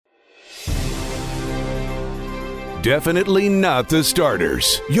Definitely not the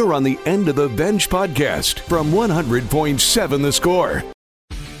starters. You're on the End of the Bench podcast from 100.7 The Score.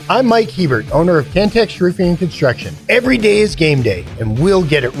 I'm Mike Hebert, owner of Cantex Roofing and Construction. Every day is game day, and we'll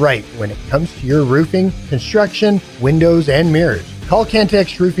get it right when it comes to your roofing, construction, windows, and mirrors. Call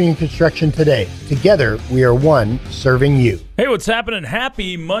Cantex Roofing and Construction today. Together, we are one serving you. Hey, what's happening?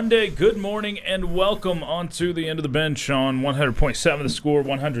 Happy Monday. Good morning, and welcome onto the End of the Bench on 100.7 The Score,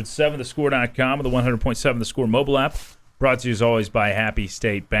 107thescore.com, and the 100.7 The Score mobile app. Brought to you, as always, by Happy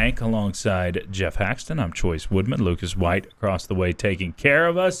State Bank, alongside Geoff Haxton. I'm Chois Woodman. Lucas White across the way taking care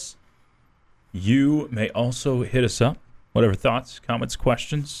of us. You may also hit us up. Whatever thoughts, comments,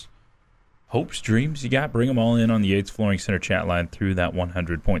 questions, hopes, dreams you got, bring them all in on the Yates Flooring Center chat line through that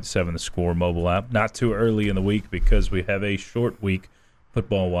 100.7 The Score mobile app. Not too early in the week because we have a short week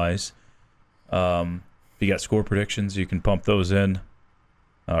football-wise. If you got score predictions, you can pump those in.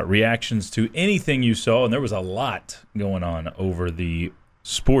 Reactions to anything you saw, and there was a lot going on over the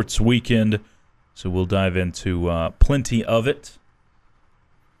sports weekend, so we'll dive into plenty of it.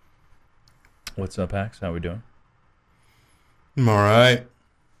 What's up, Hax? How we doing? I'm all right.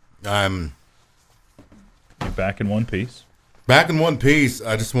 You're back in one piece. Back in one piece.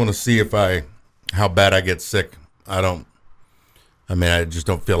 I just want to see how bad I get sick. I just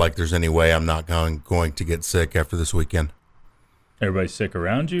don't feel like there's any way I'm not going to get sick after this weekend. Everybody sick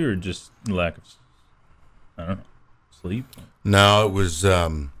around you, or just lack of, I don't know, sleep? No, it was,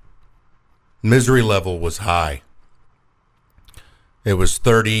 misery level was high. It was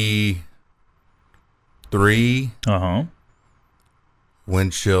 33.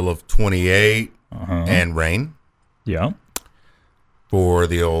 Wind chill of 28, and rain. Yeah. For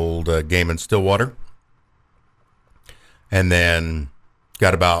the old game in Stillwater. And then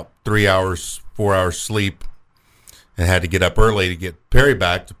got about 4 hours sleep. And had to get up early to get Perry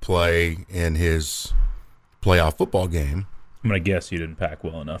back to play in his playoff football game. I'm going to guess you didn't pack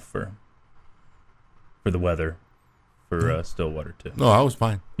well enough for the weather for Stillwater, too. No, I was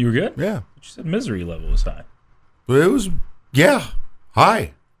fine. You were good? Yeah. But you said misery level was high. But it was,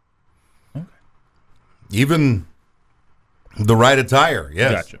 high. Okay. Even the right attire,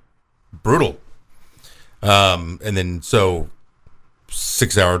 yes. Gotcha. Brutal. And then,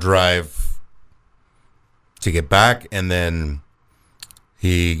 6-hour drive to get back, and then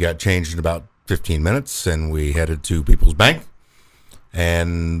he got changed in about 15 minutes, and we headed to People's Bank,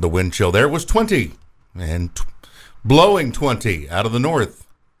 and the wind chill there was 20, and blowing 20 out of the north,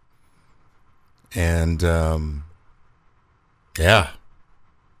 and I'm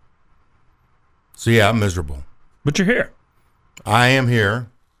miserable. But you're here. I am here.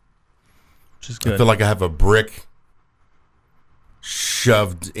 Which is good. I feel like I have a brick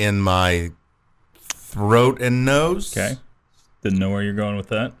shoved in my throat and nose. Okay. Didn't know where you're going with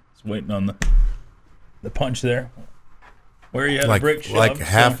that. Just waiting on the punch there. Where you had a brick shoved? Like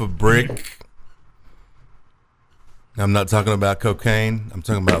half a brick. I'm not talking about cocaine. I'm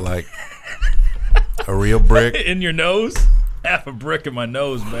talking about like a real brick. In your nose? Half a brick in my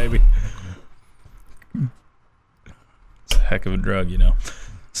nose, baby. It's a heck of a drug, you know.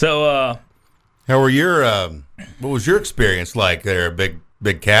 So, how were what was your experience like there, big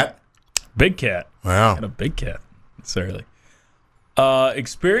cat? Big cat. Wow. Got a big cat, necessarily.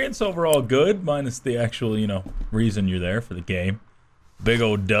 Experience overall good, minus the actual, reason you're there for the game. Big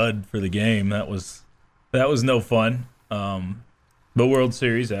old dud for the game. That was no fun. But World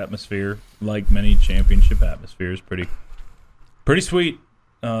Series atmosphere, like many championship atmospheres, pretty sweet.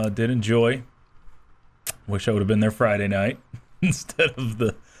 Did enjoy. Wish I would have been there Friday night instead of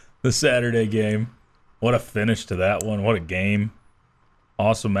the Saturday game. What a finish to that one. What a game.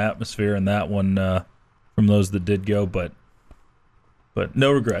 Awesome atmosphere in that one from those that did go, but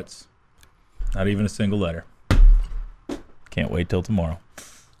no regrets. Not even a single letter. Can't wait till tomorrow.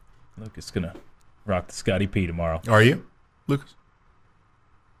 Lucas is going to rock the Scotty P tomorrow. Are you, Lucas?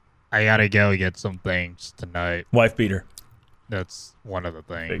 I got to go get some things tonight. Wife beater. That's one of the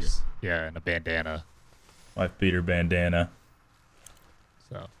things. Figure. Yeah, and a bandana. Wife beater, bandana.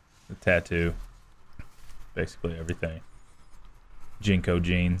 So the tattoo. Basically everything. Jinko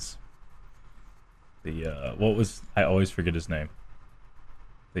jeans. I always forget his name.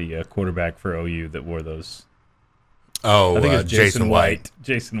 The quarterback for OU that wore those. Oh, I think it was Jason White.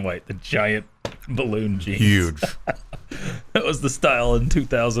 Jason White, the giant balloon jeans. Huge. That was the style in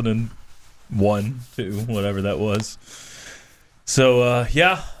 2001, 2, whatever that was. So,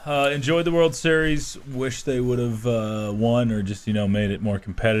 enjoyed the World Series. Wish they would have won or just, made it more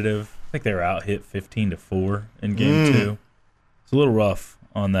competitive. I think they were out hit 15-4 in game 2. It's a little rough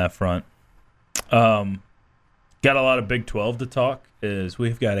on that front. Got a lot of Big 12 to talk, as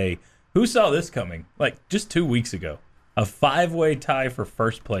we've got a Who saw this coming? Like, just 2 weeks ago. A 5-way tie for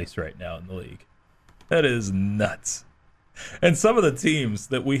first place right now in the league. That is nuts. And some of the teams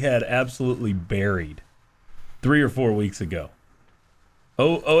that we had absolutely buried 3 or 4 weeks ago.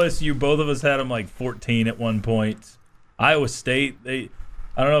 OSU, both of us had them like 14 at one point. Iowa State, I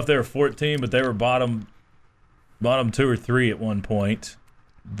don't know if they were 14, but they were bottom 2 or 3 at one point.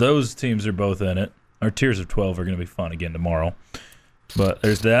 Those teams are both in it. Our tiers of 12 are going to be fun again tomorrow. But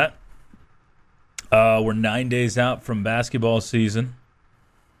there's that. We're 9 days out from basketball season,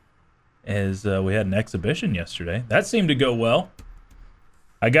 as we had an exhibition yesterday. That seemed to go well.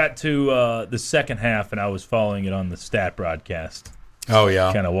 I got to the second half, and I was following it on the stat broadcast. Oh,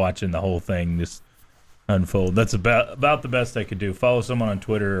 yeah. Kind of watching the whole thing just unfold. That's about the best I could do. Follow someone on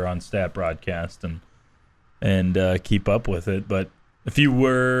Twitter or on stat broadcast and keep up with it. But if you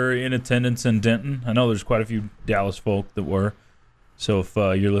were in attendance in Denton, I know there's quite a few Dallas folk that were. So if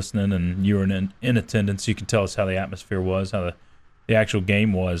you're listening and you were in attendance, you can tell us how the atmosphere was, how the actual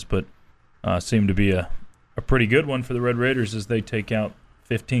game was. But seemed to be a pretty good one for the Red Raiders as they take out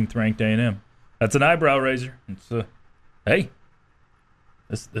 15th ranked A&M. That's an eyebrow raiser. It's hey,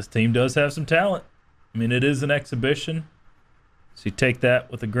 this team does have some talent. I mean, it is an exhibition, so you take that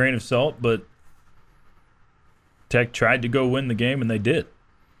with a grain of salt. But Tech tried to go win the game, and they did,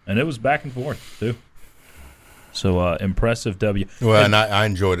 and it was back and forth too. So, impressive W. Well, and I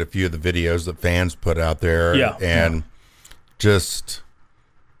enjoyed a few of the videos that fans put out there. Yeah. And just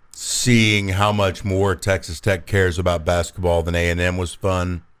seeing how much more Texas Tech cares about basketball than A&M was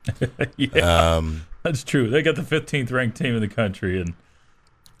fun. Yeah, that's true. They got the 15th ranked team in the country. And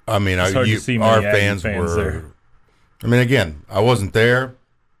I mean, it's hard to see many our Aggie fans were there. I mean, again, I wasn't there.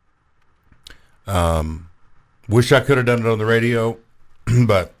 Wish I could have done it on the radio,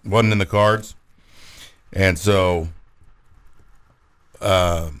 but wasn't in the cards. And so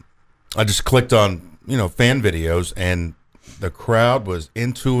I just clicked on, fan videos, and the crowd was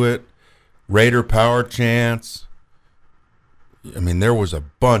into it. Raider power chants. I mean, there was a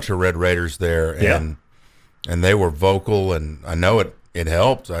bunch of Red Raiders there, and they were vocal, and I know it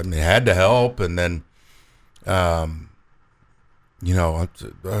helped. I mean, it had to help. And then, I'm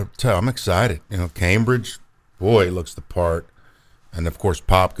excited. Cambridge, boy, looks the part. And, of course,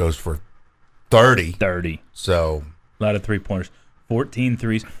 Pop goes for 30. So a lot of 3-pointers. 14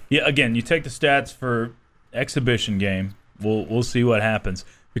 threes. Yeah, again, you take the stats for exhibition game. We'll see what happens,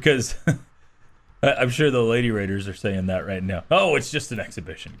 because I'm sure the Lady Raiders are saying that right now. Oh, it's just an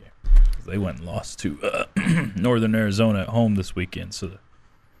exhibition game. They went and lost to Northern Arizona at home this weekend. So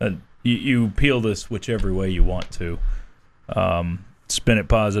you peel this whichever way you want to. Spin it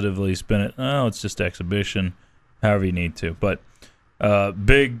positively, spin it, it's just exhibition, however you need to. But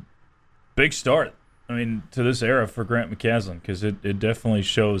big start, I mean, to this era for Grant McCaslin, because it definitely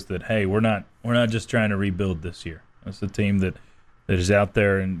shows that, hey, we're not just trying to rebuild this year. That's a team that is out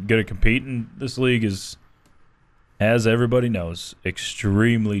there and going to compete, and this league is, as everybody knows,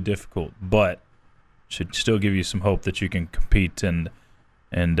 extremely difficult, but should still give you some hope that you can compete and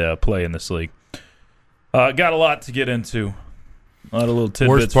play in this league. Got a lot to get into. A lot of little tidbits.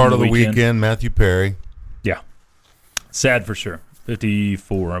 Worst part of the weekend. Matthew Perry. Yeah. Sad for sure.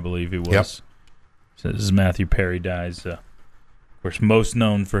 54, I believe he was. Yep. So this is Matthew Perry dies. Of course, most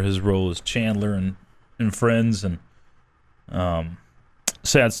known for his role as Chandler and Friends, and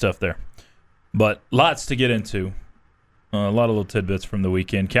sad stuff there. But lots to get into. A lot of little tidbits from the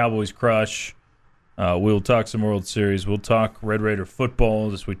weekend. Cowboys crush. We'll talk some World Series. We'll talk Red Raider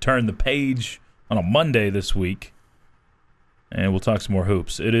football as we turn the page on a Monday this week. And we'll talk some more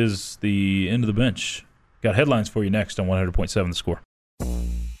hoops. It is the end of the bench. Got headlines for you next on 100.7 The Score.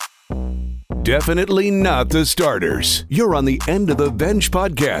 Definitely not the starters. You're on the End of the Bench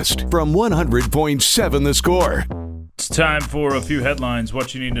podcast from 100.7 The Score. It's time for a few headlines.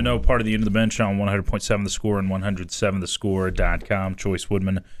 What you need to know, part of the End of the Bench on 100.7 The Score and 107thescore.com. Chois,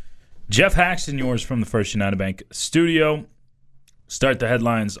 Woodman, Geoff, Haxton, yours from the First United Bank studio. Start the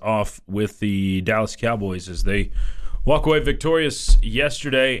headlines off with the Dallas Cowboys as they walk away victorious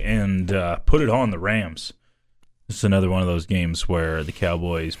yesterday and put it on the Rams. This is another one of those games where the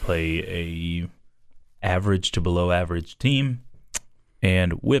Cowboys play a average to below average team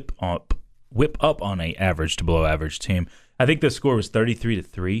and whip up on a average to below average team. I think the score was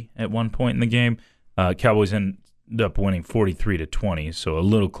 33-3 at one point in the game. Cowboys ended up winning 43-20, so a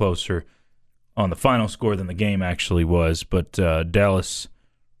little closer on the final score than the game actually was. But Dallas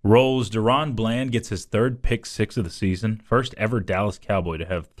rolls. Deron Bland gets his third pick six of the season. First ever Dallas Cowboy to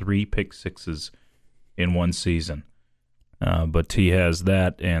have 3 pick sixes in one season. But he has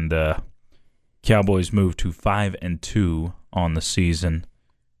that, and Cowboys move to 5-2 on the season.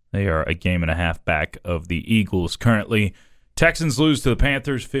 They are a game and a half back of the Eagles currently. Texans lose to the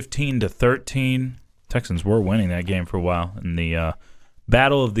Panthers 15-13. Texans were winning that game for a while in the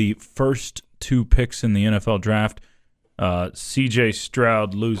battle of the first two picks in the NFL draft. C.J.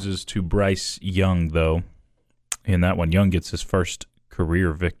 Stroud loses to Bryce Young, though. In that one, Young gets his first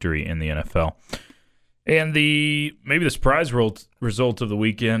career victory in the NFL. And maybe the surprise result of the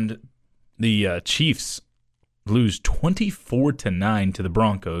weekend, the Chiefs lose 24-9 to the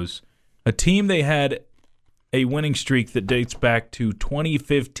Broncos, a team they had a winning streak that dates back to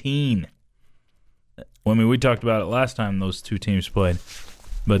 2015. I mean, we talked about it last time those two teams played.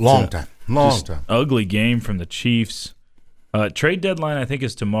 But Long time. Ugly game from the Chiefs. Trade deadline, I think,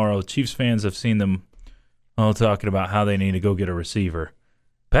 is tomorrow. Chiefs fans have seen them all talking about how they need to go get a receiver.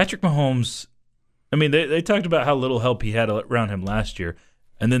 Patrick Mahomes, I mean, they talked about how little help he had around him last year,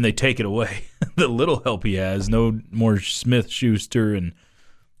 and then they take it away. The little help he has, no more Smith-Schuster. And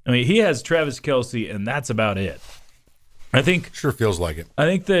I mean, he has Travis Kelce, and that's about it. I think Sure feels like it. I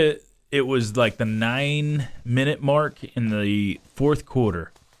think that it was like the 9-minute mark in the fourth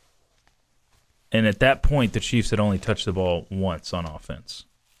quarter. And at that point, the Chiefs had only touched the ball once on offense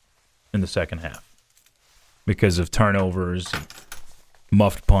in the second half because of turnovers and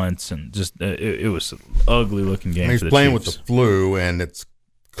muffed punts, and just it was an ugly-looking game. He's for the playing Chiefs. with the flu, and it's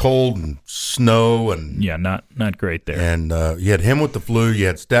cold and snow, and Yeah, not great there. And you had him with the flu. You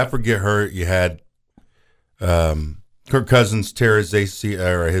had Stafford get hurt. You had Kirk Cousins tear his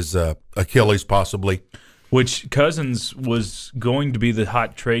his Achilles possibly. Which Cousins was going to be the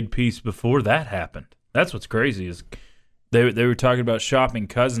hot trade piece before that happened. That's what's crazy is they were talking about shopping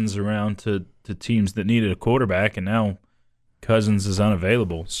Cousins around to teams that needed a quarterback, and now Cousins is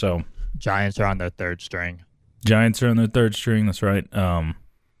unavailable. So Giants are on their third string. Giants are on their third string. That's right.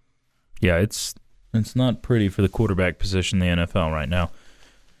 Yeah, it's not pretty for the quarterback position in the NFL right now.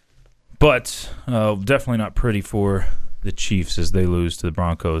 But definitely not pretty for the Chiefs as they lose to the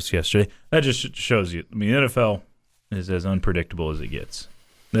Broncos yesterday. That just shows you. I mean, the NFL is as unpredictable as it gets.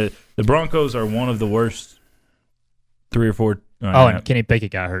 The Broncos are one of the worst 3 or 4. And Kenny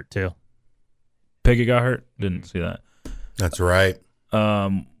Pickett got hurt too. Pickett got hurt? Didn't see that. That's right.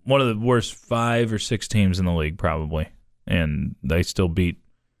 One of the worst 5 or 6 teams in the league probably. And they still beat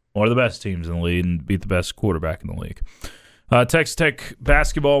one of the best teams in the league and beat the best quarterback in the league. Texas Tech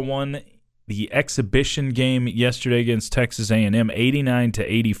basketball won the exhibition game yesterday against Texas A&M,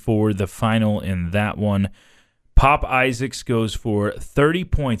 89-84, the final in that one. Pop Isaacs goes for 30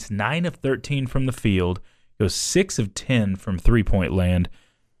 points, 9 of 13 from the field, goes 6 of 10 from three-point land.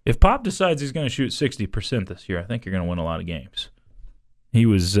 If Pop decides he's going to shoot 60% this year, I think you're going to win a lot of games. He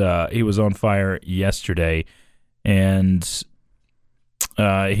was on fire yesterday, and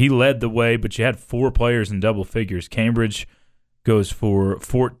he led the way, but you had 4 players in double figures. Cambridge goes for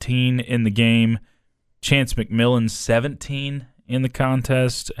 14 in the game. Chance McMillan, 17 in the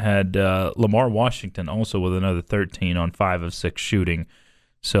contest. Had Lamar Washington also with another 13 on 5 of 6 shooting.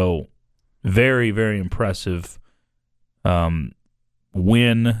 So very, very impressive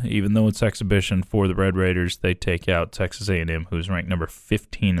win, even though it's exhibition for the Red Raiders. They take out Texas A&M, who's ranked number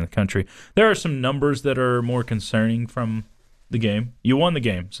 15 in the country. There are some numbers that are more concerning from the game. You won the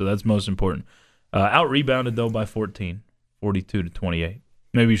game, so that's most important. Out-rebounded, though, by 14. 42-28.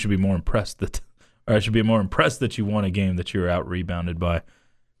 Maybe you should be more impressed I should be more impressed that you won a game that you were out rebounded by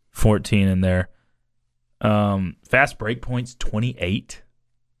 14 in there. Fast break points, 28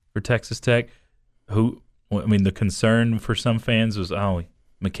 for Texas Tech. The concern for some fans was,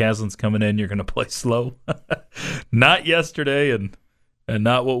 McCaslin's coming in, you're going to play slow. Not yesterday, and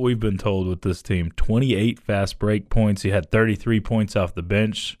not what we've been told with this team. 28 fast break points. He had 33 points off the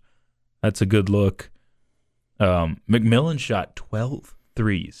bench. That's a good look. McMillan shot 12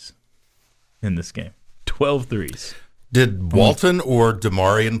 threes in this game. 12 threes. Did Walton or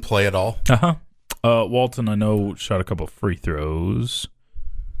DeMarion play at all? Walton, I know, shot a couple of free throws.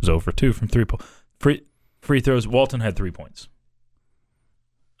 Was 0 for 2 from 3 free throws. Walton had 3 points.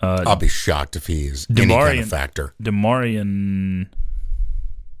 I'll be shocked if he is any kind of factor. DeMarion,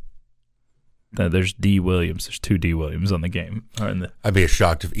 there's D. Williams. There's 2 D. Williams on the game. I'd be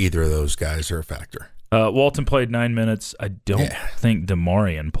shocked if either of those guys are a factor. Walton played 9 minutes. I don't think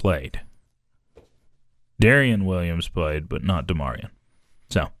DeMarion played. Darian Williams played, but not DeMarion.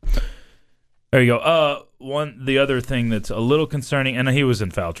 So, there you go. The other thing that's a little concerning, and he was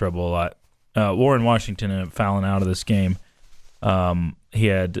in foul trouble a lot. Warren Washington ended up fouling out of this game. He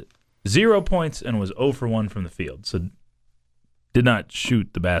had 0 points and was 0 for 1 from the field, so did not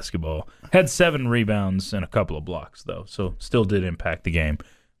shoot the basketball. Had 7 rebounds and a couple of blocks, though, so still did impact the game.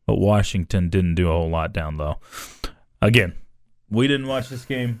 But Washington didn't do a whole lot down low. Again, We didn't watch this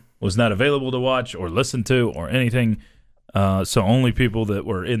game, was not available to watch or listen to or anything. So only people that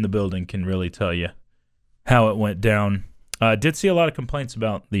were in the building can really tell you how it went down. Did see a lot of complaints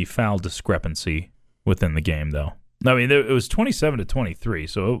about the foul discrepancy within the game, though. I mean, it was 27-23,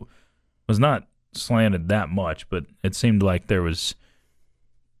 so it was not slanted that much, but it seemed like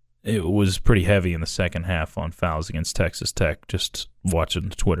it was pretty heavy in the second half on fouls against Texas Tech, just watching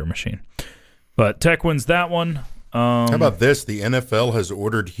the Twitter machine. But Tech wins that one. How about this? The NFL has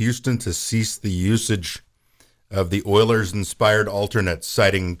ordered Houston to cease the usage of the Oilers-inspired alternates,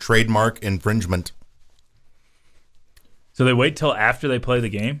 citing trademark infringement. So they wait till after they play the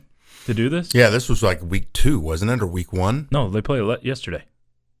game to do this? Yeah, this was like week 2, wasn't it, or week 1? No, they played yesterday.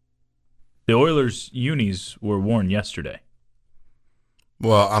 The Oilers' unis were worn yesterday.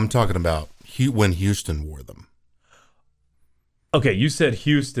 Well, I'm talking about when Houston wore them. Okay, you said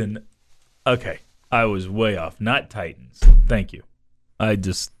Houston. Okay, I was way off. Not Titans. Thank you. I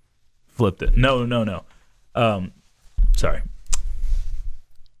just flipped it. No. Sorry.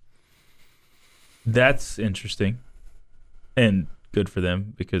 That's interesting and good for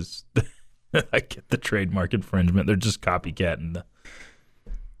them because I get the trademark infringement. They're just copycatting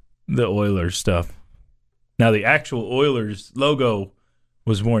the Oilers stuff. Now, the actual Oilers logo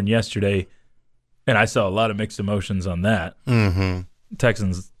was worn yesterday, and I saw a lot of mixed emotions on that. Mm-hmm.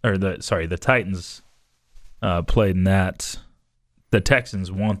 The Titans played in that. The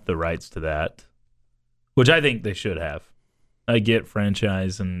Texans want the rights to that, which I think they should have. I get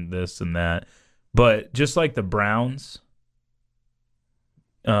franchise and this and that, but just like the Browns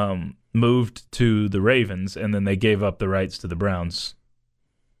moved to the Ravens, and then they gave up the rights to the Browns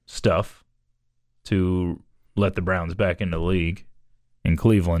stuff to let the Browns back into the league in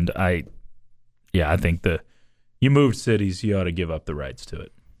Cleveland. I think you moved cities, you ought to give up the rights to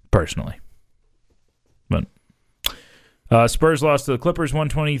it, personally. But Spurs lost to the Clippers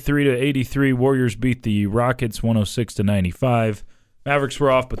 123-83. Warriors beat the Rockets 106-95. Mavericks were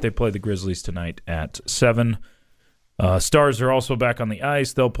off, but they play the Grizzlies tonight at 7. Stars are also back on the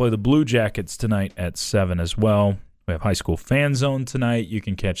ice. They'll play the Blue Jackets tonight at 7 as well. We have High School Fan Zone tonight. You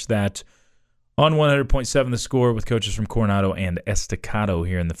can catch that on 100.7 The Score with coaches from Coronado and Estacado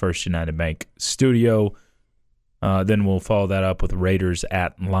here in the First United Bank studio. Then we'll follow that up with Raiders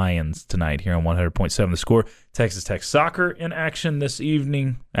at Lions tonight here on 100.7 The Score. Texas Tech soccer in action this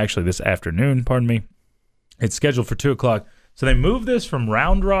afternoon, pardon me. It's scheduled for 2 o'clock. So they moved this from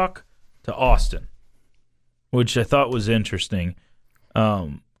Round Rock to Austin, which I thought was interesting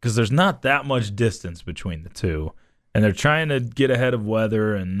because there's not that much distance between the two. And they're trying to get ahead of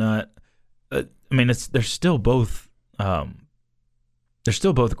weather and not they're still both grass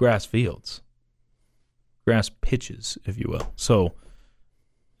fields. Grass pitches, if you will. So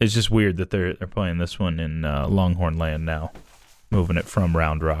it's just weird that they're playing this one in Longhorn Land now, moving it from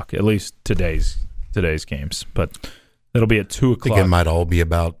Round Rock, at least today's games. But it'll be at 2 o'clock. I think it might all be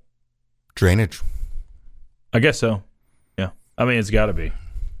about drainage. I guess so. Yeah. I mean, it's got to be.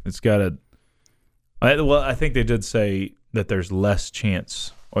 It's got to. I think they did say that there's less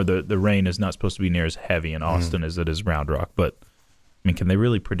chance, or the rain is not supposed to be near as heavy in Austin as it is Round Rock. But, I mean, can they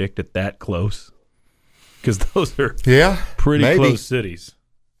really predict it that close? Because those are pretty close cities.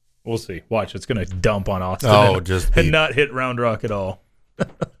 We'll see. Watch, it's going to dump on Austin and not hit Round Rock at all.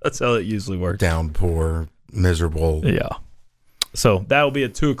 That's how it usually works. Downpour, miserable. Yeah. So that will be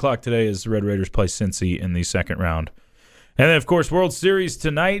at 2 o'clock today as the Red Raiders play Cincy in the second round. And then, of course, World Series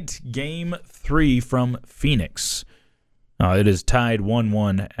tonight, Game 3 from Phoenix. It is tied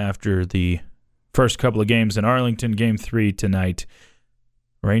 1-1 after the first couple of games in Arlington. Game 3 tonight.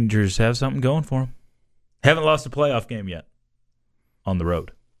 Rangers have something going for them. Haven't lost a playoff game yet on the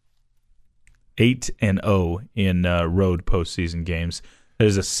road. 8-0 in road postseason games. That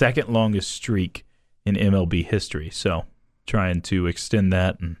is the second longest streak in MLB history. So trying to extend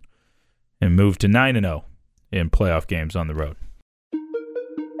that and move to 9-0 in playoff games on the road.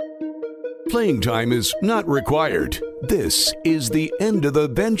 Playing time is not required. This is the End of the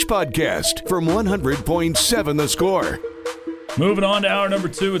Bench podcast from 100.7 The Score. Moving on to hour number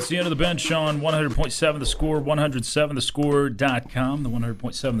 2. It's the End of the Bench on 100.7 The Score, 107thescore.com, the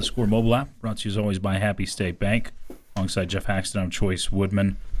 100.7 The Score mobile app, brought to you as always by Happy State Bank. Alongside Geoff Haxton, I'm Chois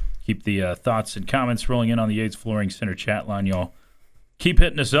Woodman. Keep the thoughts and comments rolling in on the Yates Flooring Center chat line, y'all. Keep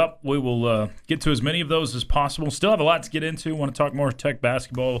hitting us up. We will get to as many of those as possible. Still have a lot to get into. Want to talk more Tech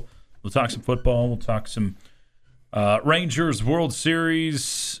basketball. We'll talk some football. We'll talk some Rangers World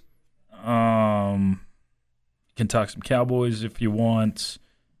Series. Can talk some Cowboys if you want.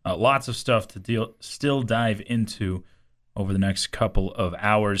 Lots of stuff to still dive into over the next couple of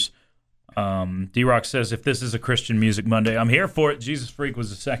hours. D-Rock says, if this is a Christian Music Monday, I'm here for it. Jesus Freak was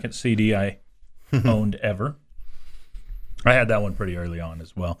the second CD I owned ever. I had that one pretty early on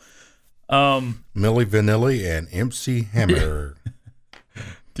as well. Milli Vanilli and MC Hammer.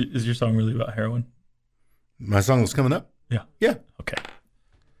 Is your song really about heroin? My song was coming up? Yeah. Yeah. Okay.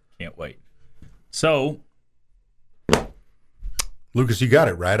 Can't wait. So, Lucas, you got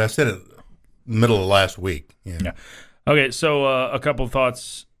it right. I said it middle of last week. Yeah. Okay, so a couple of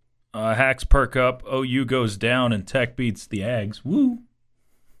thoughts. Hacks perk up. OU goes down and Tech beats the Ags. Woo.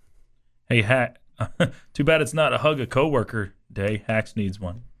 Hey, Hack. Too bad it's not a hug a coworker day. Hacks needs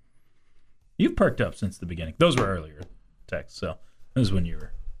one. You've perked up since the beginning. Those were earlier texts, so this is when you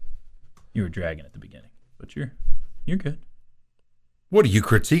were dragging at the beginning. But you're good. What are you,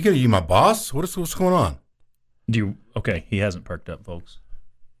 Kritika? Are you my boss? What's going on? Okay, he hasn't perked up, folks.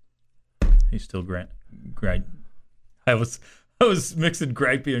 He's still great. I was mixing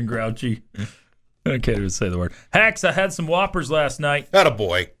gripey and grouchy. I can't even say the word. Hacks, I had some Whoppers last night.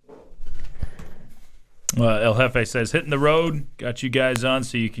 Attaboy. El Jefe says, hitting the road. Got you guys on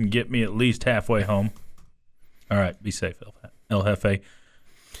so you can get me at least halfway home. All right, be safe, El Jefe.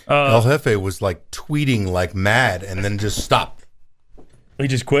 El Jefe was like tweeting like mad and then just stopped. He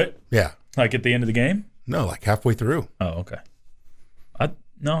just quit? Yeah. Like at the end of the game? No, like halfway through. Oh, okay.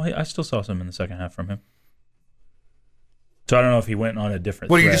 I still saw some in the second half from him. So I don't know if he went on a different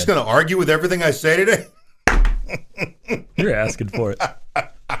What, are you thread. just going to argue with everything I say today? You're asking for it.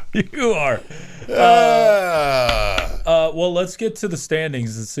 You are. Well, let's get to the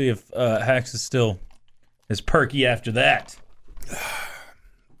standings and see if Hacks is still as perky after that.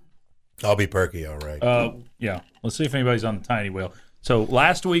 I'll be perky, all right. Yeah. Let's see if anybody's on the tiny wheel. So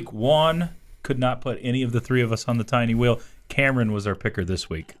last week, Juan could not put any of the three of us on the tiny wheel. Cameron was our picker this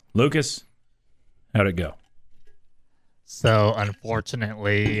week. Lucas, how'd it go? So,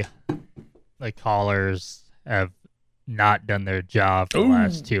 unfortunately, the callers have not done their job for the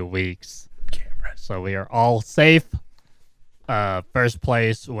last 2 weeks. Cameron. So, we are all safe. First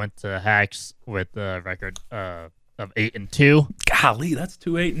place went to Hacks with a record of 8-2. Golly, that's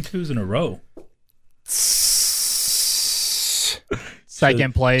 2 8-2s in a row.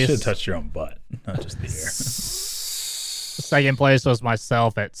 Second place. Should have touched your own butt, not just the air. Second place was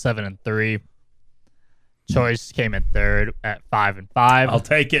myself at 7-3. Chois came in third at 5-5. I'll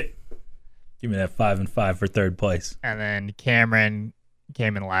take it. Give me that 5-5 for third place. And then Cameron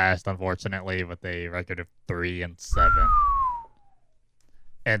came in last, unfortunately, with a record of 3-7.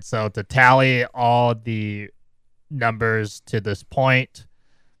 And so to tally all the numbers to this point,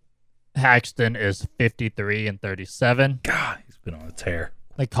 Haxton is 53-37. God, he's been on a tear.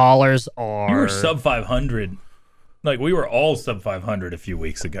 The callers are... You were sub 500. Like, we were all sub 500 a few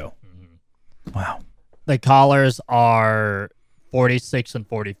weeks ago. Mm-hmm. Wow. The callers are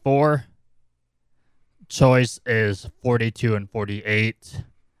 46-44. Choice is 42-48.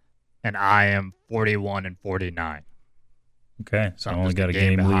 And I am 41-49. Okay, so I I'm only just got a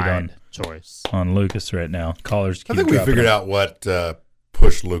game lead behind Choice. on Lucas right now. Callers keep I think we dropping figured off. out what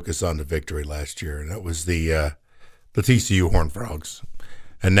pushed Lucas on to victory last year, and that was the TCU Horned Frogs.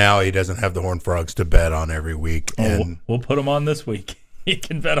 And now he doesn't have the Horned Frogs to bet on every week. And We'll put him on this week. He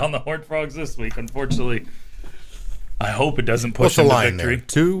can bet on the Horned Frogs this week. Unfortunately, I hope it doesn't push what's the him to line victory.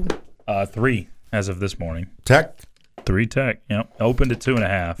 there? 2? 3 as of this morning. Tech? 3 Tech. Yep. Opened at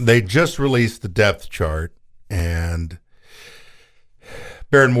 2.5. They just released the depth chart, and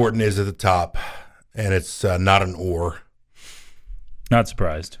Baron Morton is at the top, and it's not an or. Not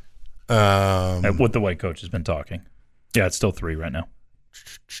surprised. With the way coach has been talking. Yeah, it's still 3 right now.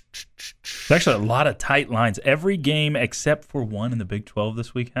 There's actually a lot of tight lines. Every game except for one in the Big 12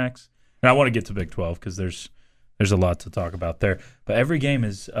 this week, Hacks. And I want to get to Big 12 because there's a lot to talk about there. But every game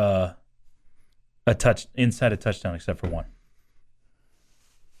is inside a touchdown except for one.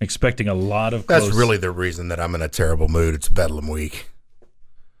 Expecting a lot of close. That's really the reason that I'm in a terrible mood. It's Bedlam week.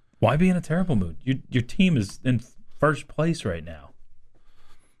 Why be in a terrible mood? Your team is in first place right now.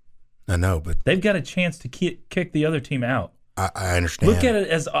 I know, but They've got a chance to kick the other team out. I understand. Look at it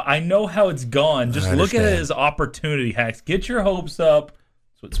as, I know how it's gone. Just look at it as opportunity, Hacks. Get your hopes up.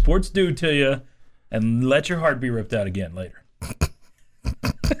 That's what sports do to you. And let your heart be ripped out again later.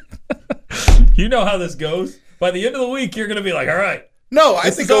 You know how this goes. By the end of the week, you're going to be like, all right. No, I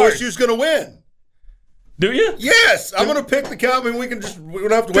think OSU's going to win. Do you? Yes, I'm going to pick the Cowboys. We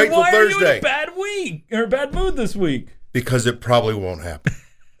don't have to wait till Why are you Thursday. in a bad week or a bad mood this week? Because it probably won't happen.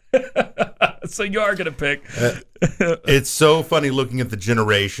 So you are going to pick. It's so funny looking at the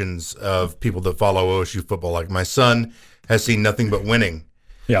generations of people that follow OSU football. Like my son has seen nothing but winning.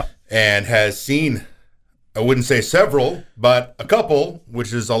 Yeah. And has seen I wouldn't say several, but a couple,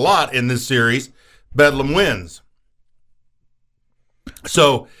 which is a lot in this series, Bedlam wins.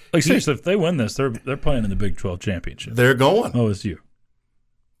 So, seriously, if they win this, they're playing in the Big 12 championship. They're going. OSU.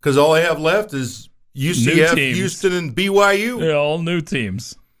 Because all they have left is UCF, Houston, and BYU. Yeah, all new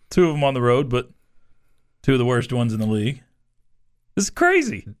teams. 2 of them on the road, but 2 of the worst ones in the league. This is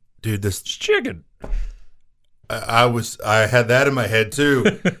crazy. Dude, this it's chicken. I had that in my head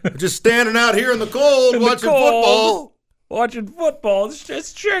too. Just standing out here in the cold watching football. Watching football.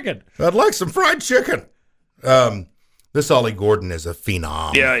 It's chicken. I'd like some fried chicken. This Ollie Gordon is a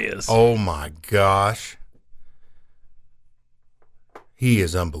phenom. Yeah, he is. Oh my gosh. He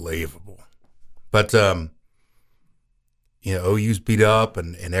is unbelievable. But OU's beat up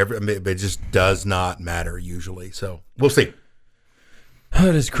and it just does not matter usually. So we'll see.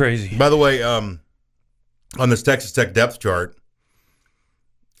 That is crazy. By the way, on this Texas Tech depth chart,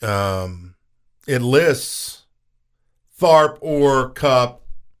 it lists Tharp or Cup,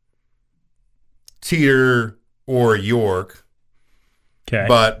 Teeter or York. Okay.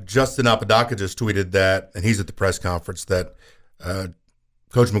 But Justin Apodaca just tweeted that, and he's at the press conference, that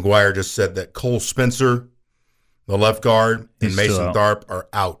Coach McGuire just said that Cole Spencer, the left guard, and Mason Tharp are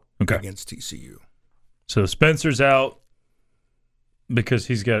out against TCU. So Spencer's out because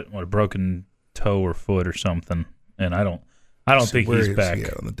he's got a broken toe or foot or something, and I don't think he's back. He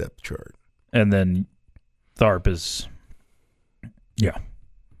on the depth chart. And then Tharp is,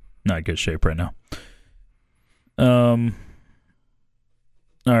 not in good shape right now. All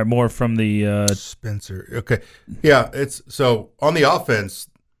right, more from the Spencer. Okay, yeah, it's so on the offense,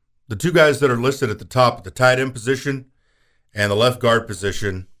 the 2 guys that are listed at the top, at the tight end position and the left guard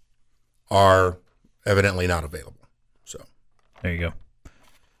position, are evidently not available. So there you go.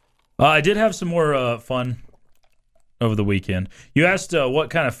 I did have some more fun over the weekend. You asked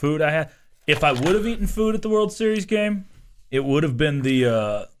what kind of food I had. If I would have eaten food at the World Series game, it would have been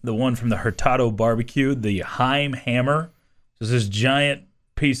the one from the Hurtado Barbecue, the Heim Hammer. It's this giant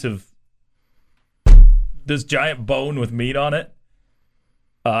piece of this giant bone with meat on it.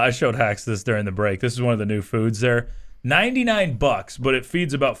 I showed Hax this during the break. This is one of the new foods there. $99, but it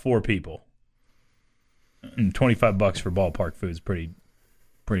feeds about 4 people. And $25 for ballpark food is pretty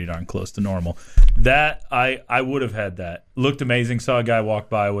darn close to normal. That I would have had that. Looked amazing. Saw a guy walk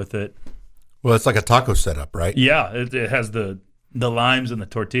by with it. Well, it's like a taco setup, right? Yeah, it has the limes and the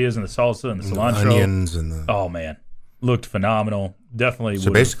tortillas and the salsa and the cilantro, the onions and the. Oh man, looked phenomenal. Definitely.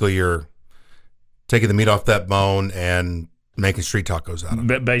 So basically, you're taking the meat off that bone and making street tacos out of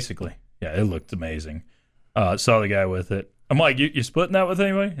it. Basically, yeah, it looked amazing. Saw the guy with it. I'm like, you splitting that with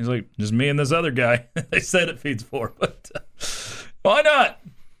anybody? He's like, just me and this other guy. They said it feeds 4, but why not?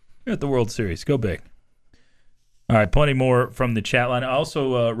 You're at the World Series. Go big. All right, plenty more from the chat line. I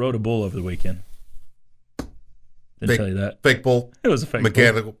also rode a bull over the weekend. Didn't tell you that. Fake bull. It was a fake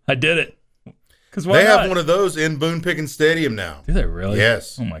mechanical bull. I did it. Because they have one of those in Boone Pickens Stadium now. Do they really?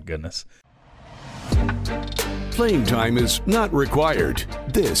 Yes. Oh, my goodness. Playing time is not required.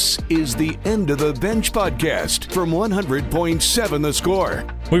 This is the End of the Bench podcast from 100.7 The Score.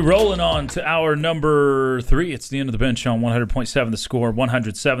 We're rolling on to our number 3. It's the End of the Bench on 100.7 The Score,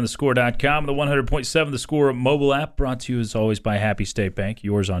 107thescore.com, the 100.7 The Score mobile app, brought to you as always by Happy State Bank.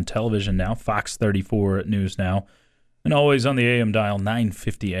 Yours on television now, Fox 34 News Now, and always on the AM dial,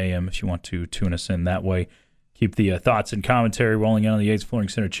 950 AM if you want to tune us in that way. Keep the thoughts and commentary rolling in on the Yates Flooring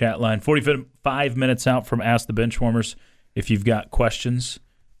Center chat line. 45 minutes out from Ask the Benchwarmers. If you've got questions,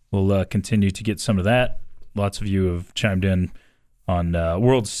 we'll continue to get some of that. Lots of you have chimed in on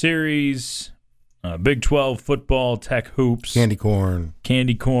World Series, Big 12 football, Tech hoops, candy corn.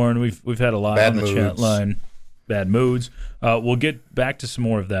 We've had a lot Bad on the moods. chat line. Bad moods. We'll get back to some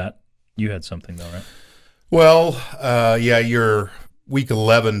more of that. You had something though, right? Well, your Week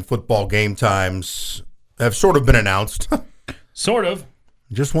 11 football game times have sort of been announced. Sort of.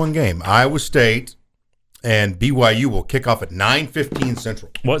 Just one game. Iowa State and BYU will kick off at 9:15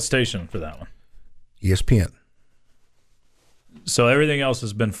 Central. What station for that one? ESPN. So everything else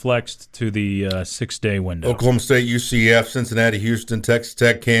has been flexed to the 6-day window. Oklahoma State, UCF, Cincinnati, Houston, Texas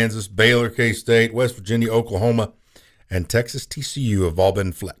Tech, Kansas, Baylor, K-State, West Virginia, Oklahoma, and Texas TCU have all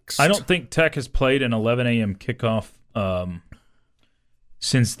been flexed. I don't think Tech has played an 11 a.m. kickoff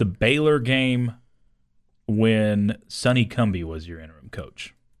since the Baylor game when Sonny Cumbie was your interim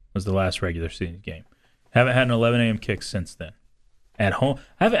coach. Was the last regular season game. Haven't had an 11 a.m. kick since then. At home,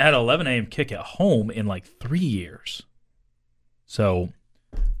 I haven't had an 11 a.m. kick at home in like 3 years. So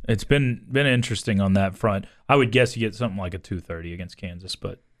it's been interesting on that front. I would guess you get something like a 2:30 against Kansas,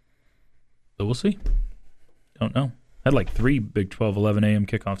 but we'll see. Don't know. Had like 3 Big 12 11 a.m.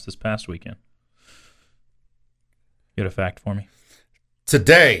 kickoffs this past weekend. Get a fact for me.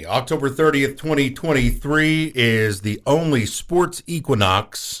 Today, October 30th, 2023, is the only sports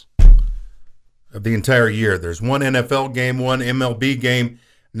equinox of the entire year. There's one NFL game, one MLB game,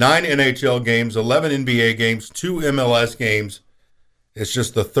 9 NHL games, 11 NBA games, 2 MLS games. It's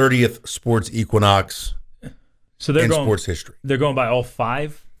just the 30th sports equinox in sports history. They're going by all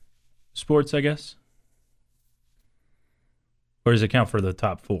 5 sports, I guess? Or does it count for the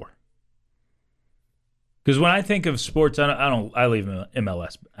top 4? Because when I think of sports, I leave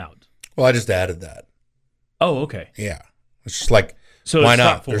MLS out. Well, I just added that. Oh, okay. Yeah. It's just like, so why it's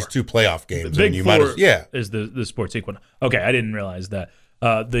not? top 4. There's 2 playoff games. The Big 4 yeah. is the sports equinox. Okay, I didn't realize that.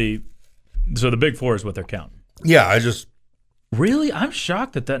 So the Big 4 is what they're counting. Yeah, Really? I'm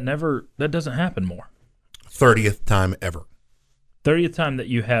shocked that doesn't happen more. 30th time ever. 30th time that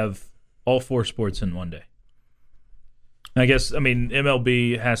you have all 4 sports in one day. I guess,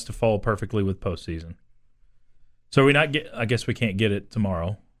 MLB has to fall perfectly with postseason. So I guess we can't get it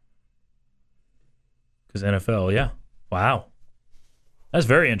tomorrow. Because NFL, yeah. Wow. That's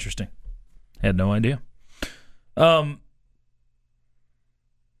very interesting. Had no idea. Dadgummit,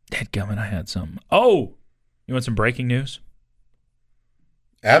 I had something. Oh! You want some breaking news?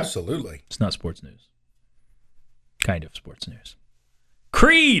 Absolutely. It's not sports news. Kind of sports news.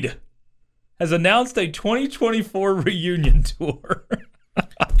 Creed has announced a 2024 reunion tour.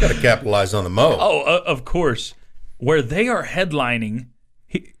 Got to capitalize on the mo. Oh, of course. Where they are headlining.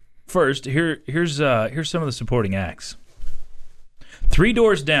 First, here's some of the supporting acts. 3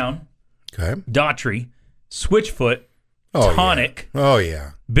 Doors Down. Okay. Daughtry, Switchfoot, Tonic. Yeah. Oh,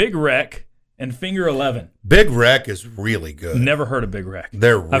 yeah. Big Wreck, and Finger 11. Big Wreck is really good. Never heard of Big Wreck.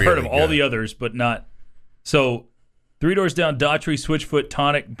 They're really I've heard of good. all the others, but not. So, 3 Doors Down, Daughtry, Switchfoot,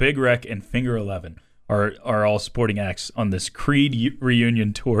 Tonic, Big Wreck, and Finger 11 are all supporting acts on this Creed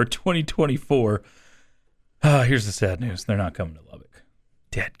reunion tour 2024. Here's the sad news. They're not coming to Lubbock.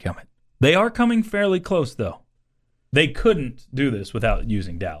 Dadgummit. They are coming fairly close, though. They couldn't do this without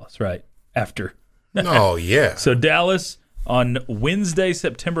using Dallas, right? After. Oh, yeah. So Dallas on Wednesday,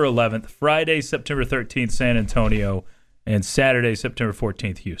 September 11th, Friday, September 13th, San Antonio, and Saturday, September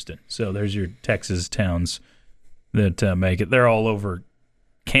 14th, Houston. So there's your Texas towns that make it. They're all over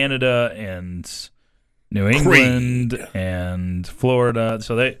Canada and New England and Florida.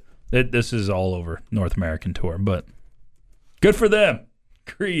 So this is all over North American tour, but good for them.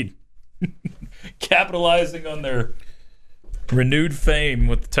 Creed capitalizing on their renewed fame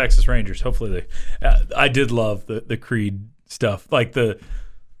with the Texas Rangers. Hopefully I did love the Creed stuff. Like there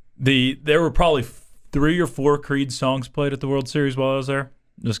were probably 3 or 4 Creed songs played at the World Series while I was there.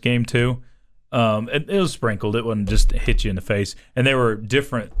 Just game 2. It was sprinkled. It wouldn't just hit you in the face. And they were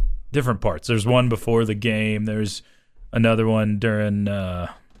different parts. There's one before the game. There's another one during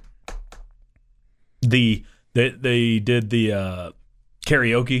they did the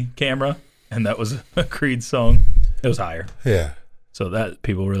karaoke camera, and that was a Creed song. It was higher. Yeah. So that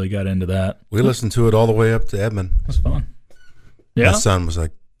people really got into that. We listened to it all the way up to Edmond. It was fun. Yeah. My son was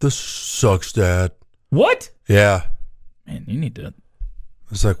like, "This sucks, Dad." What? Yeah. Man, you need to. I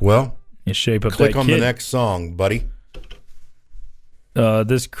was like, well, You shape up click that on kid. the next song, buddy.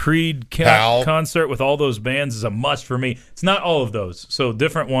 This Creed concert with all those bands is a must for me. It's not all of those, so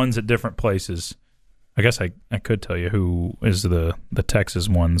different ones at different places. I guess I could tell you who is the Texas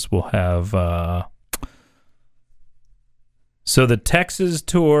ones. Will have so the Texas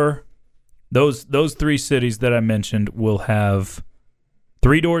tour, those 3 cities that I mentioned will have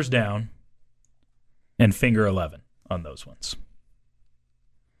 3 Doors Down and Finger 11 on those ones.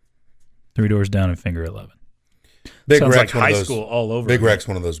 3 Doors Down and Finger 11. Big Sounds Wreck's like one of high those, school all over. Big again. Wreck's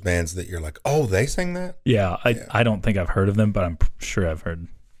one of those bands that you're like, oh, they sing that? Yeah, I don't think I've heard of them, but I'm sure I've heard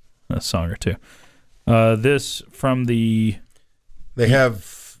a song or two. This from the... They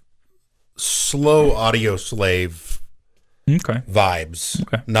have slow Audio Slave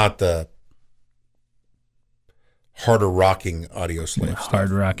vibes, not the harder rocking Audio Slave stuff.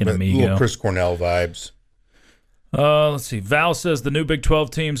 Hard rocking Amigo. Little Chris Cornell vibes. Let's see. Val says the new Big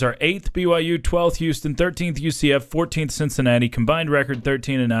 12 teams are 8th BYU, 12th Houston, 13th UCF, 14th Cincinnati. Combined record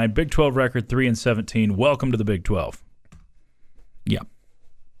 13-9. Big 12 record 3-17. Welcome to the Big 12. Yeah,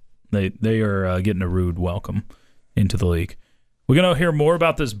 they are getting a rude welcome into the league. We're gonna hear more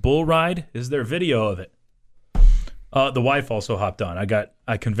about this bull ride. Is there video of it? The wife also hopped on.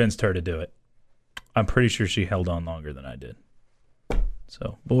 I convinced her to do it. I'm pretty sure she held on longer than I did.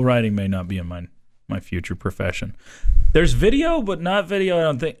 So bull riding may not be in my future profession. There's video, but not video.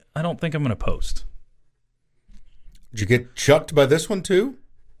 I don't think I'm gonna post. Did you get chucked by this one too?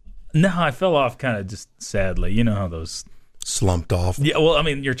 No, I fell off kind of just sadly. You know how those slumped off. Yeah, well, I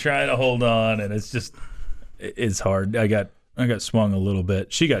mean, you're trying to hold on, and it's it's hard. I got swung a little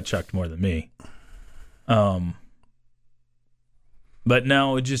bit. She got chucked more than me. But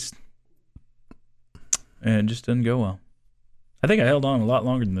no, it just didn't go well. I think I held on a lot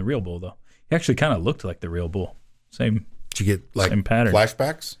longer than the real bull, though. He actually kind of looked like the real bull. Same. Did you get like same pattern.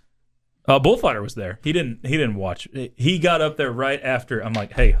 Flashbacks? Bullfighter was there. He didn't watch. He got up there right after. I'm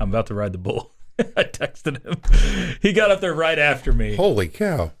like, hey, I'm about to ride the bull. I texted him. He got up there right after me. Holy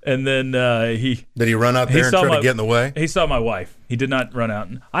cow! And then did he run out there and try to get in the way? He saw my wife. He did not run out.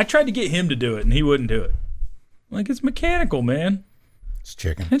 I tried to get him to do it, and he wouldn't do it. Like, it's mechanical, man. It's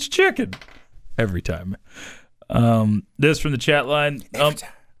chicken. It's chicken. Every time. This from the chat line.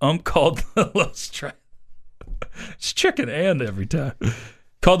 Called the low strike. It's chicken and every time.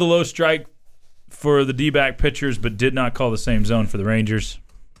 Called the low strike for the D-back pitchers, but did not call the same zone for the Rangers.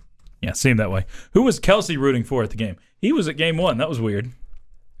 Yeah, seemed that way. Who was Kelsey rooting for at the game? He was at game 1. That was weird.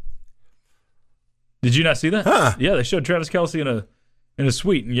 Did you not see that? Huh. Yeah, they showed Travis Kelsey in a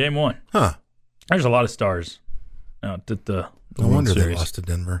suite in game 1. Huh. There's a lot of stars out at the No World wonder Series. they lost to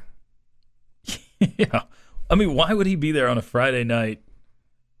Denver. Yeah. I mean, why would he be there on a Friday night?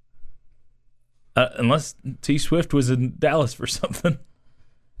 Unless T. Swift was in Dallas for something.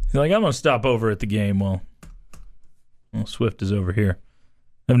 He's like, I'm going to stop over at the game while Swift is over here.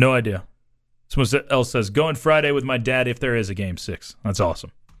 I have no idea. Someone else says, going Friday with my dad if there is a game 6. That's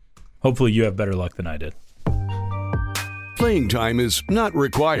awesome. Hopefully you have better luck than I did. Playing time is not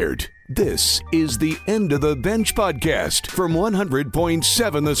required. This is the End of the Bench podcast from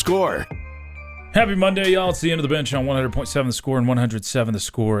 100.7 The Score. Happy Monday, y'all. It's the End of the Bench on 100.7 The Score and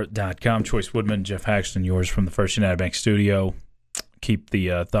 107thescore.com. Chois, Woodman, Geoff, Haxton, yours from the First United Bank studio. Keep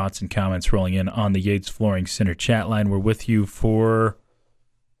the thoughts and comments rolling in on the Yates Flooring Center chat line. We're with you for,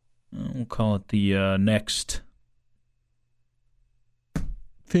 we'll call it the next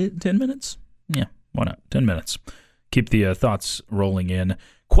 10 minutes? Yeah, why not? 10 minutes. Keep the thoughts rolling in.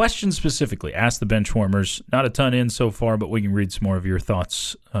 Questions specifically, Ask the Benchwarmers. Not a ton in so far, but we can read some more of your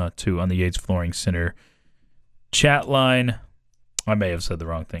thoughts, too, on the Yates Flooring Center chat line. I may have said the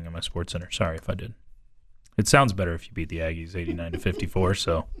wrong thing on my Sports Center. Sorry if I did. It sounds better if you beat the Aggies 89-54,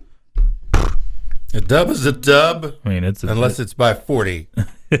 so. A dub is a dub. I mean, unless it's by 40.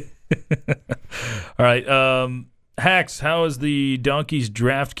 All right. Hax, how is the Donkeys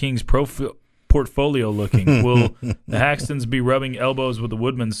DraftKings portfolio looking? Will the Haxtons be rubbing elbows with the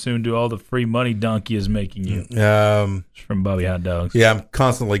Woodmans soon to all the free money Donkey is making you? It's from Bobby Hot Dogs. Yeah, I'm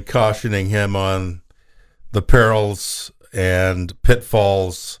constantly cautioning him on the perils and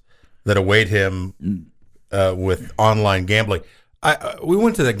pitfalls that await him with online gambling. We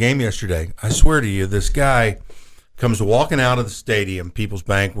went to that game yesterday. I swear to you, this guy comes walking out of the stadium, People's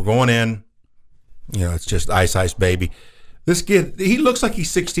Bank. We're going in. You know, it's just ice, baby. This kid, he looks like he's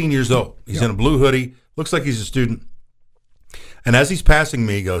 16 years old. He's in a blue hoodie, looks like he's a student. And as he's passing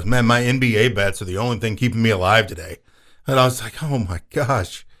me, he goes, man, my NBA bets are the only thing keeping me alive today. And I was like, oh, my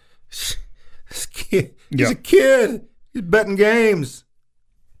gosh. This kid, he's a kid. He's betting games.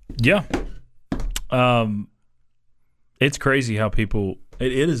 Yeah. It's crazy how people,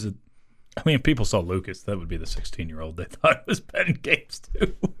 it is, I mean, if people saw Lucas, that would be the 16-year-old they thought was betting games,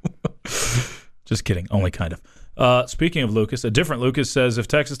 too. Just kidding. Only kind of. Speaking of Lucas, a different Lucas says, if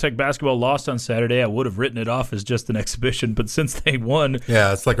Texas Tech basketball lost on Saturday, I would have written it off as just an exhibition. But since they won,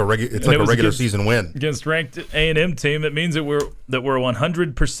 yeah, it's like a regular season win against ranked A&M team. It means that we're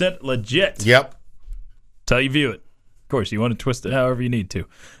 100% legit. Yep. That's how you view it. Of course, you want to twist it however you need to.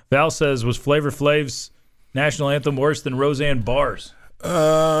 Val says, was Flavor Flav's national anthem worse than Roseanne Barr's?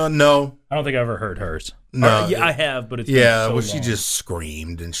 No. I don't think I ever heard hers. No. Yeah, I have, but it's been so long. She just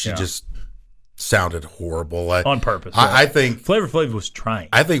screamed and she just sounded horrible. On purpose. I think Flavor Flav was trying.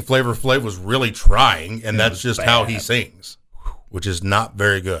 I think Flavor Flav was really trying, and that's just how he sings, which is not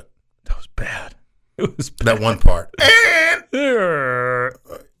very good. That was bad. It was bad. That one part.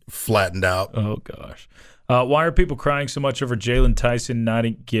 Flattened out. Oh, gosh. Why are people crying so much over Jalen Tyson not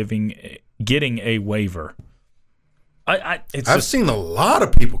getting a waiver? I've seen a lot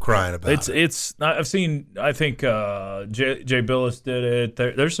of people crying about it. I've seen, I think Jay Billis did it.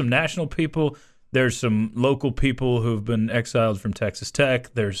 There's some national people. There's some local people who've been exiled from Texas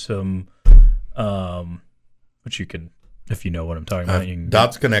Tech. There's some, which you can, if you know what I'm talking about. You can,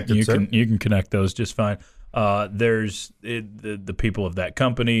 dots connected, you sir. You can connect those just fine. There's the people of that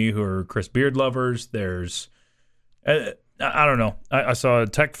company who are Chris Beard lovers. There's, I don't know. I saw a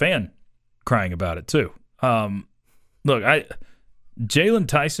Tech fan crying about it too. Look, Jalen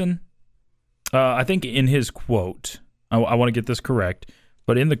Tyson, I think in his quote, I want to get this correct,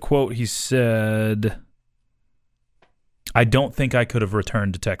 but in the quote he said, I don't think I could have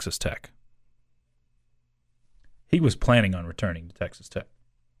returned to Texas Tech. he was planning on returning to Texas Tech.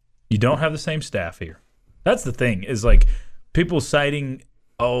 You don't have the same staff here. That's the thing, is like people citing,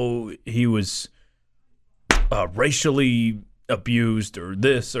 he was racially abused or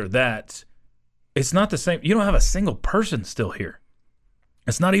this or that. It's not the same. You don't have a single person still here.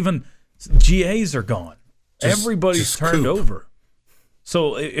 It's not even GAs are gone. Everybody's turned over.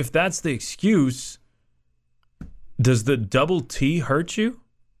 So if that's the excuse, does the double T hurt you?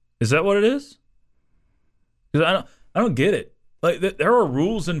 Is that what it is? Because I don't get it. Like there are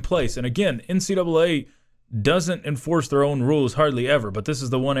rules in place, and again, NCAA doesn't enforce their own rules hardly ever. But this is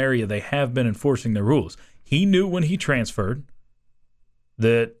the one area they have been enforcing their rules. He knew when he transferred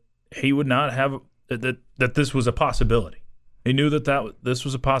that he would not have that this was a possibility. He knew that this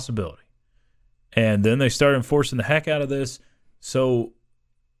was a possibility, and then they started enforcing the heck out of this. So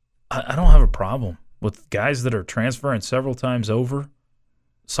I don't have a problem with guys that are transferring several times over.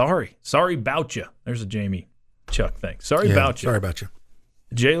 Sorry about you. There's a Jamie Chuck thing. Sorry about you. Sorry about you.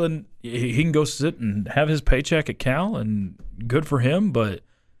 Jalen, he can go sit and have his paycheck at Cal, and good for him, but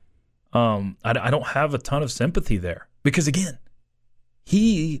I don't have a ton of sympathy there. Because, again,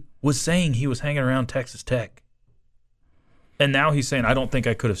 he was saying he was hanging around Texas Tech. And now he's saying, I don't think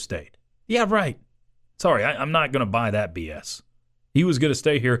I could have stayed. Yeah, right. Sorry, I'm not going to buy that BS. He was going to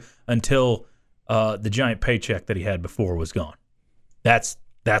stay here until the giant paycheck that he had before was gone. That's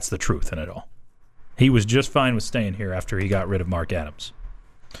the truth in it all. He was just fine with staying here after he got rid of Mark Adams.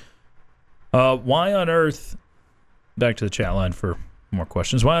 Why on earth, back to the chat line for more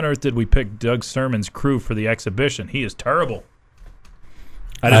questions, why on earth did we pick Doug Sermon's crew for the exhibition? He is terrible.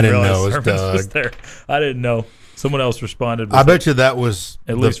 I didn't realize know it was Sermons Doug. was there. I didn't know. Someone else responded. I bet you that was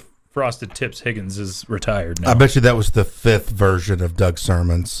at least Frosted Tips Higgins is retired now. I bet you that was the 5th version of Doug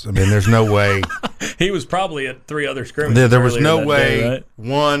Sermons. I mean, there's no way. He was probably at 3 other scrimmages. There was no way day, right?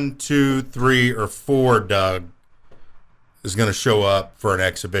 1, 2, 3, or 4 Doug is going to show up for an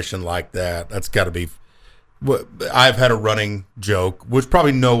exhibition like that. That's got to be. I've had a running joke, which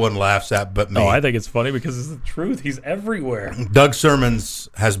probably no one laughs at but me. Oh, I think it's funny because it's the truth. He's everywhere. Doug Sermons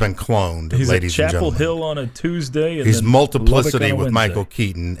has been cloned, He's ladies at and Chapel gentlemen. Hill on a Tuesday. And He's then multiplicity Lubbock on a with Wednesday. Michael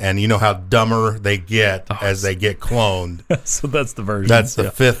Keaton, and you know how dumber they get as they get cloned. So that's the version. That's the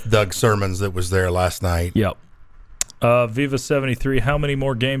 5th Doug Sermons that was there last night. Yep. Viva73, how many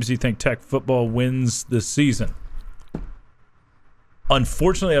more games do you think Tech football wins this season?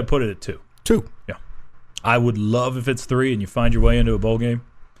 Unfortunately, I put it at 2. 2. Yeah. I would love if it's 3 and you find your way into a bowl game.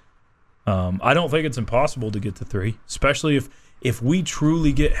 I don't think it's impossible to get to 3, especially if we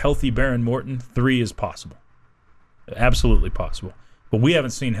truly get healthy Baron Morton. 3 is possible. Absolutely possible. But we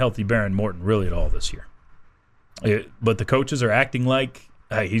haven't seen healthy Baron Morton really at all this year. But the coaches are acting like,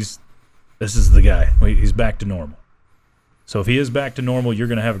 hey, this is the guy. He's back to normal. So if he is back to normal, you're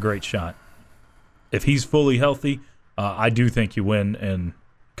going to have a great shot. If he's fully healthy, I do think you win and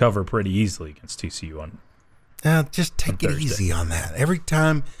cover pretty easily against TCU on Just take it Thursday. easy on that. Every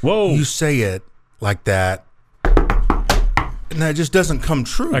time Whoa. you say it like that, and that just doesn't come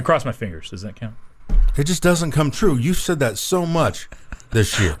true. I cross my fingers. Does that count? It just doesn't come true. You've said that so much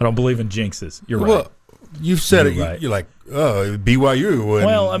this year. I don't believe in jinxes. You're right. Well, you've said You're it. right. You're like, oh, BYU. And,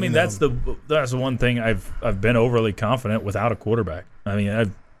 Well, I mean, you know. that's the one thing I've been overly confident without a quarterback. I mean,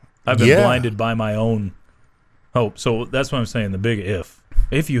 I've been Yeah. blinded by my own hope. So that's what I'm saying. The big if.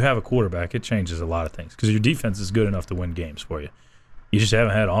 If you have a quarterback, it changes a lot of things because your defense is good enough to win games for you. You just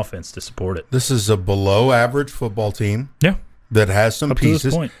haven't had offense to support it. This is a below-average football team. Yeah. That has some Up to this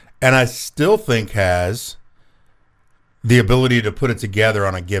pieces, point. and I still think has the ability to put it together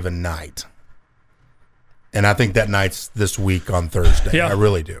on a given night. And I think that night's this week on Thursday. Yeah. I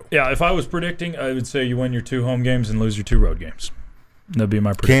really do. Yeah, if I was predicting, I would say you win your 2 home games and lose your 2 road games. That'd be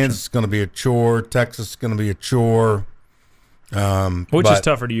my prediction. Kansas is going to be a chore. Texas is going to be a chore. Which is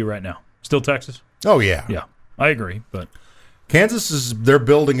tougher to you right now? Still Texas? Oh, yeah. Yeah, I agree. But Kansas they're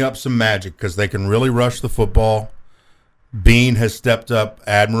building up some magic because they can really rush the football. Bean has stepped up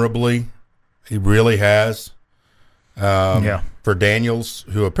admirably. He really has. For Daniels,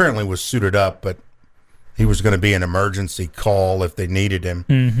 who apparently was suited up, but he was going to be an emergency call if they needed him.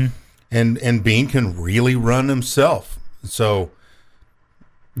 Mm-hmm. And Bean can really run himself. So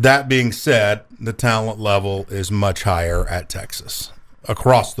that being said, the talent level is much higher at Texas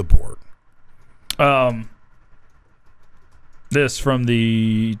across the board. This from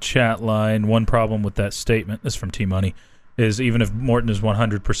the chat line, one problem with that statement, this from T-Money, is even if Morton is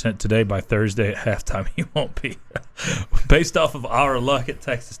 100% today, by Thursday at halftime, he won't be. Based off of our luck at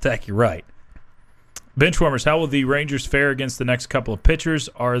Texas Tech, you're right. Benchwarmers, how will the Rangers fare against the next couple of pitchers?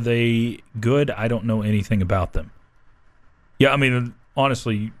 Are they good? I don't know anything about them. Yeah, I mean,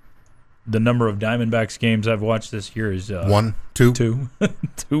 honestly, the number of Diamondbacks games I've watched this year is 1, 2, 2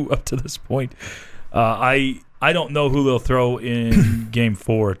 up to this point. I don't know who they'll throw in Game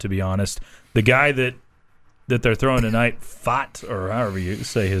 4, to be honest. The guy that they're throwing tonight, Fott, or however you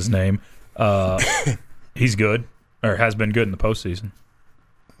say his name, he's good, or has been good in the postseason.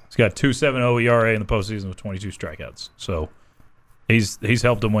 He's got 2.70 ERA in the postseason with 22 strikeouts. So he's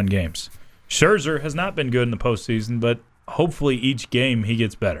helped them win games. Scherzer has not been good in the postseason, but hopefully each game he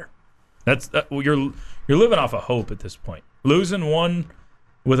gets better. You're living off of hope at this point. Losing one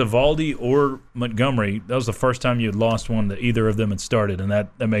with Evaldi or Montgomery, that was the first time you had lost one that either of them had started, and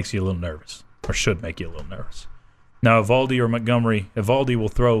that makes you a little nervous, or should make you a little nervous. Now, Evaldi or Montgomery, Evaldi will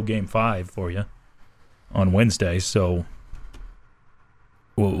throw Game 5 for you on Wednesday, so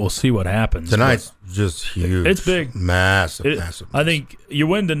we'll see what happens. Tonight's just huge. It's big. Massive. I think you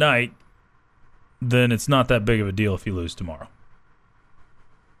win tonight, then it's not that big of a deal if you lose tomorrow.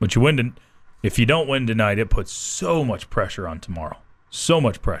 But if you don't win tonight, it puts so much pressure on tomorrow. So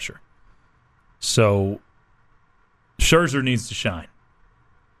much pressure. So Scherzer needs to shine.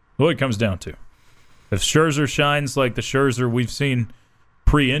 What it comes down to. If Scherzer shines like the Scherzer we've seen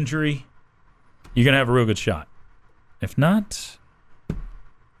pre-injury, you're going to have a real good shot. If not, it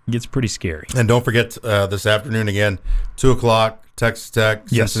gets pretty scary. And don't forget this afternoon again, 2 o'clock, Texas Tech,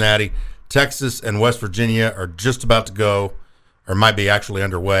 Cincinnati. Yes. Texas and West Virginia are just about to go, or might be actually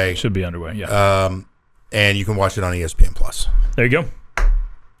underway. Should be underway, yeah. And you can watch it on ESPN+. There you go.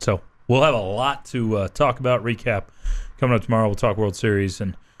 So we'll have a lot to talk about, recap. Coming up tomorrow, we'll talk World Series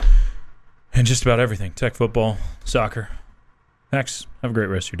and just about everything. Tech football, soccer. Hax, have a great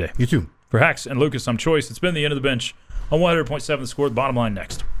rest of your day. You too. For Hax and Lucas, I'm Chois. It's been the End of the Bench on 100.7 The Score. The bottom line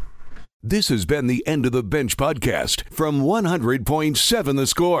next. This has been the End of the Bench podcast from 100.7 The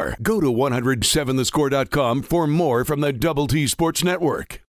Score. Go to 107thescore.com for more from the Double T Sports Network.